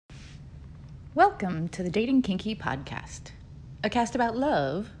Welcome to the Dating Kinky podcast, a cast about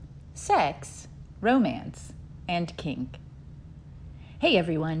love, sex, romance, and kink. Hey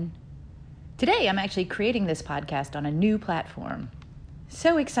everyone. Today I'm actually creating this podcast on a new platform.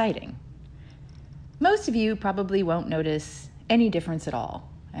 So exciting. Most of you probably won't notice any difference at all,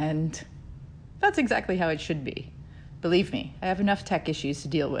 and that's exactly how it should be. Believe me, I have enough tech issues to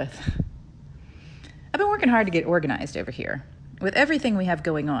deal with. I've been working hard to get organized over here. With everything we have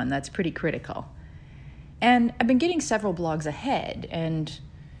going on, that's pretty critical. And I've been getting several blogs ahead and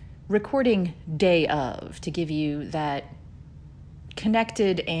recording day of to give you that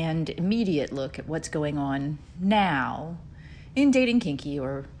connected and immediate look at what's going on now in Dating Kinky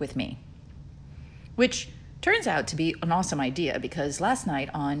or with me. Which turns out to be an awesome idea because last night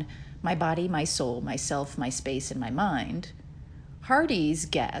on My Body, My Soul, Myself, My Space, and My Mind, Hardy's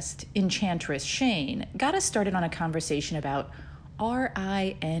guest, Enchantress Shane, got us started on a conversation about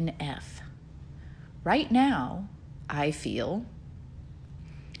RINF. Right now, I feel.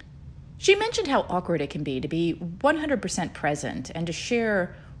 She mentioned how awkward it can be to be 100% present and to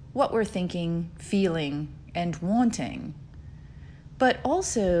share what we're thinking, feeling, and wanting, but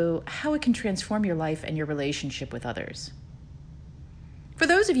also how it can transform your life and your relationship with others. For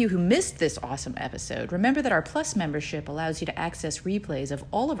those of you who missed this awesome episode, remember that our Plus membership allows you to access replays of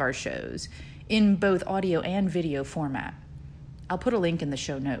all of our shows in both audio and video format. I'll put a link in the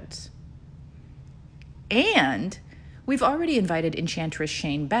show notes. And we've already invited Enchantress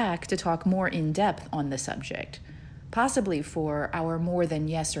Shane back to talk more in depth on the subject, possibly for our More Than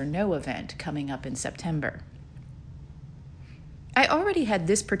Yes or No event coming up in September. I already had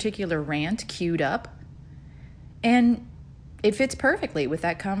this particular rant queued up, and it fits perfectly with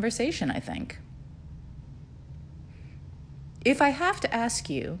that conversation, I think. If I have to ask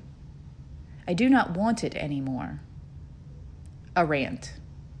you, I do not want it anymore. A rant.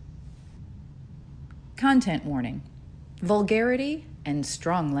 Content warning. Vulgarity and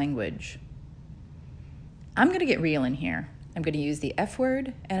strong language. I'm going to get real in here. I'm going to use the F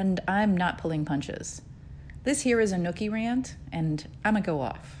word, and I'm not pulling punches. This here is a nookie rant, and I'm going to go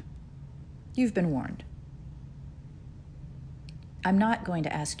off. You've been warned. I'm not going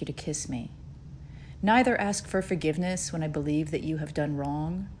to ask you to kiss me. Neither ask for forgiveness when I believe that you have done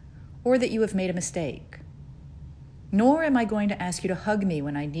wrong or that you have made a mistake. Nor am I going to ask you to hug me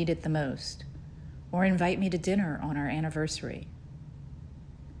when I need it the most or invite me to dinner on our anniversary.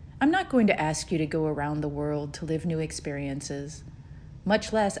 I'm not going to ask you to go around the world to live new experiences,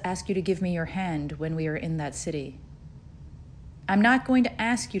 much less ask you to give me your hand when we are in that city. I'm not going to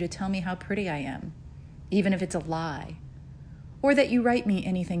ask you to tell me how pretty I am, even if it's a lie, or that you write me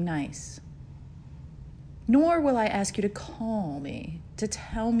anything nice. Nor will I ask you to call me, to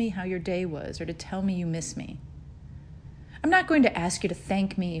tell me how your day was, or to tell me you miss me. I'm not going to ask you to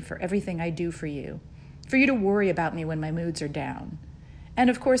thank me for everything I do for you to worry about me when my moods are down. And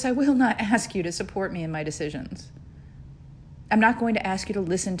of course, I will not ask you to support me in my decisions. I'm not going to ask you to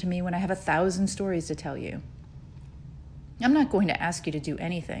listen to me when I have 1,000 stories to tell you. I'm not going to ask you to do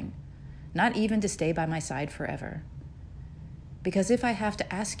anything, not even to stay by my side forever. Because if I have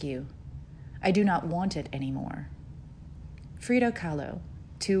to ask you, I do not want it anymore. Frida Kahlo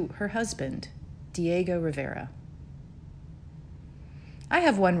to her husband, Diego Rivera. I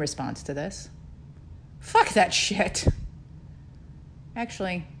have one response to this. Fuck that shit.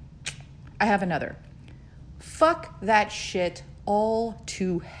 Actually, I have another. Fuck that shit all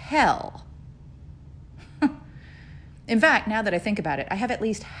to hell. In fact, now that I think about it, I have at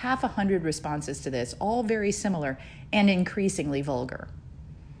least 100 responses to this, all very similar and increasingly vulgar.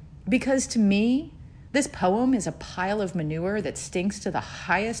 Because to me, this poem is a pile of manure that stinks to the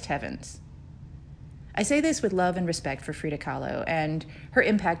highest heavens. I say this with love and respect for Frida Kahlo and her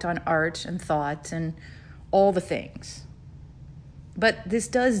impact on art and thought and all the things. But this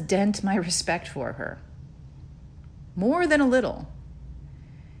does dent my respect for her. More than a little.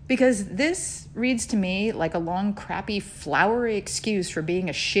 Because this reads to me like a long, crappy, flowery excuse for being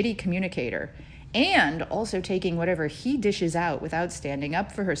a shitty communicator and also taking whatever he dishes out without standing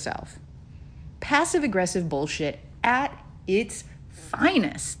up for herself. Passive-aggressive bullshit at its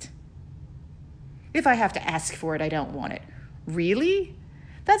finest. If I have to ask for it, I don't want it. Really?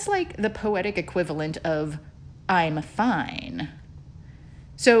 That's like the poetic equivalent of, I'm fine.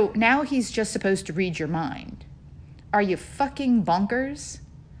 So now he's just supposed to read your mind. Are you fucking bonkers?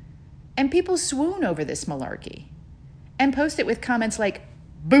 And people swoon over this malarkey and post it with comments like,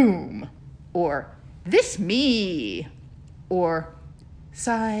 boom, or this me, or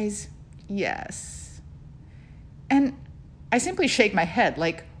sighs, yes. And I simply shake my head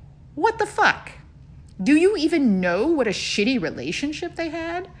like, what the fuck? Do you even know what a shitty relationship they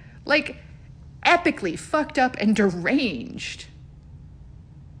had? Like, epically fucked up and deranged.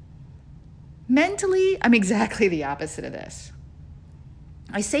 Mentally, I'm exactly the opposite of this.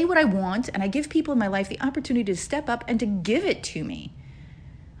 I say what I want, and I give people in my life the opportunity to step up and to give it to me.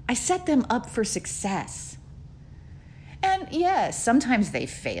 I set them up for success. And yes, sometimes they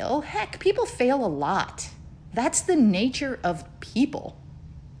fail. Heck, people fail a lot. That's the nature of people.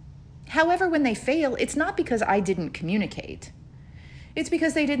 However, when they fail, it's not because I didn't communicate. It's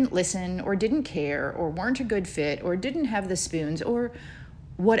because they didn't listen or didn't care or weren't a good fit or didn't have the spoons or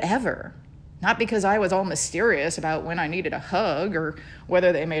whatever. Not because I was all mysterious about when I needed a hug or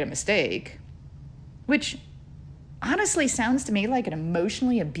whether they made a mistake. Which honestly sounds to me like an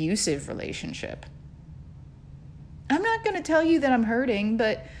emotionally abusive relationship. I'm not going to tell you that I'm hurting,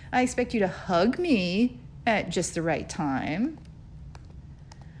 but I expect you to hug me at just the right time.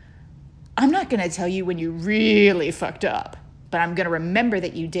 I'm not going to tell you when you really fucked up, but I'm going to remember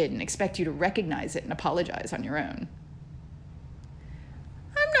that you did and expect you to recognize it and apologize on your own.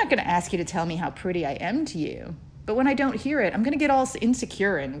 I'm not going to ask you to tell me how pretty I am to you, but when I don't hear it, I'm going to get all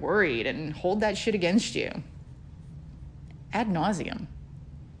insecure and worried and hold that shit against you. Ad nauseum.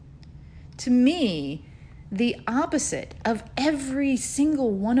 To me, the opposite of every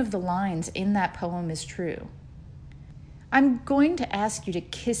single one of the lines in that poem is true. I'm going to ask you to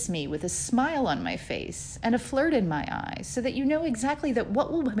kiss me with a smile on my face and a flirt in my eyes so that you know exactly that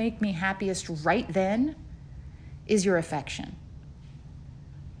what will make me happiest right then is your affection.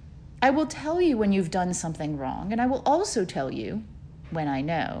 I will tell you when you've done something wrong, and I will also tell you, when I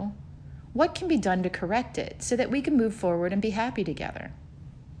know, what can be done to correct it so that we can move forward and be happy together.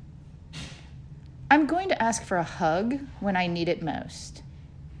 I'm going to ask for a hug when I need it most.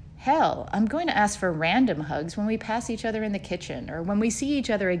 Hell, I'm going to ask for random hugs when we pass each other in the kitchen or when we see each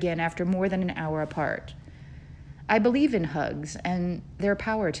other again after more than an hour apart. I believe in hugs and their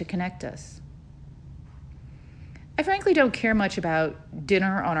power to connect us. I frankly don't care much about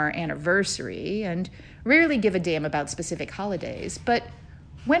dinner on our anniversary and rarely give a damn about specific holidays, but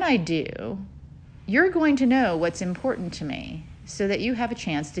when I do, you're going to know what's important to me so that you have a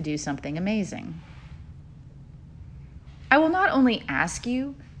chance to do something amazing. I will not only ask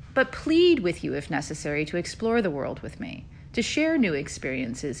you, but plead with you if necessary to explore the world with me, to share new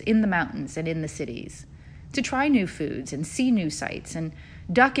experiences in the mountains and in the cities, to try new foods and see new sights and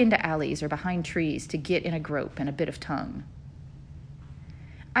duck into alleys or behind trees to get in a grope and a bit of tongue.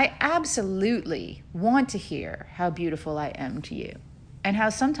 I absolutely want to hear how beautiful I am to you and how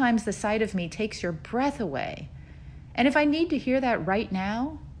sometimes the sight of me takes your breath away. And if I need to hear that right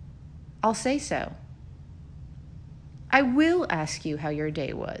now, I'll say so. I will ask you how your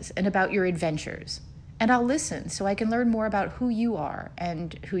day was and about your adventures, and I'll listen so I can learn more about who you are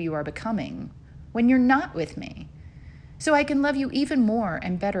and who you are becoming when you're not with me, so I can love you even more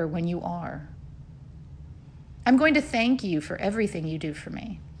and better when you are. I'm going to thank you for everything you do for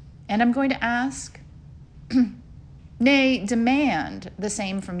me, and I'm going to ask, nay, demand the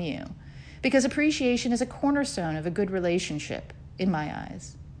same from you, because appreciation is a cornerstone of a good relationship in my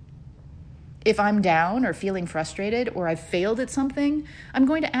eyes. If I'm down or feeling frustrated or I've failed at something, I'm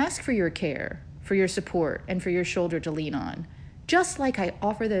going to ask for your care, for your support, and for your shoulder to lean on, just like I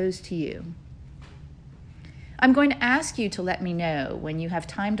offer those to you. I'm going to ask you to let me know when you have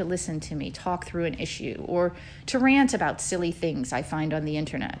time to listen to me talk through an issue or to rant about silly things I find on the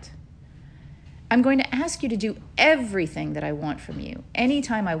internet. I'm going to ask you to do everything that I want from you,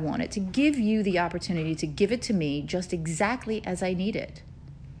 anytime I want it, to give you the opportunity to give it to me just exactly as I need it.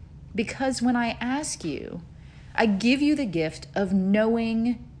 Because when I ask you, I give you the gift of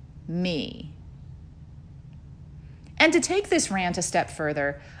knowing me. And to take this rant a step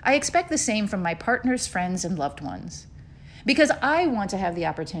further, I expect the same from my partners, friends, and loved ones. Because I want to have the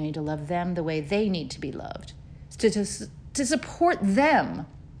opportunity to love them the way they need to be loved, to support them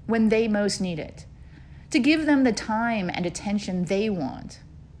when they most need it, to give them the time and attention they want.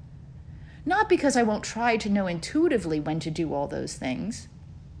 Not because I won't try to know intuitively when to do all those things,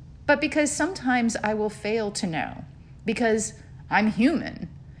 but because sometimes I will fail to know, because I'm human,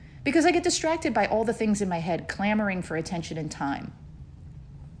 because I get distracted by all the things in my head clamoring for attention and time,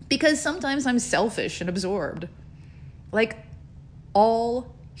 because sometimes I'm selfish and absorbed, like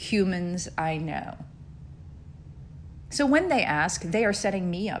all humans I know. So when they ask, they are setting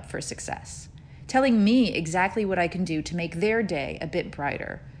me up for success, telling me exactly what I can do to make their day a bit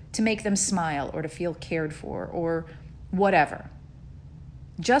brighter, to make them smile or to feel cared for or whatever.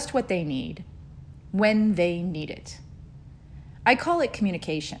 Just what they need, when they need it. I call it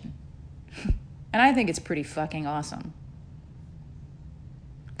communication, and I think it's pretty fucking awesome.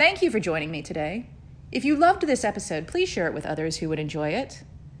 Thank you for joining me today. If you loved this episode, please share it with others who would enjoy it.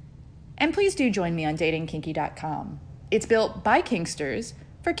 And please do join me on datingkinky.com. It's built by Kinksters,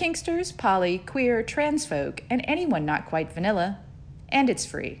 for Kinksters, poly, queer, trans folk, and anyone not quite vanilla. And it's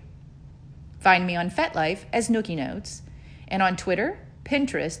free. Find me on FetLife as Nookie Notes, and on Twitter,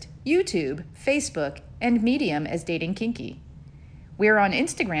 Pinterest, YouTube, Facebook, and Medium as Dating Kinky. We're on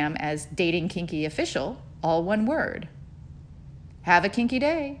Instagram as Dating Kinky Official, all one word. Have a kinky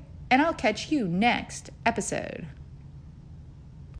day, and I'll catch you next episode.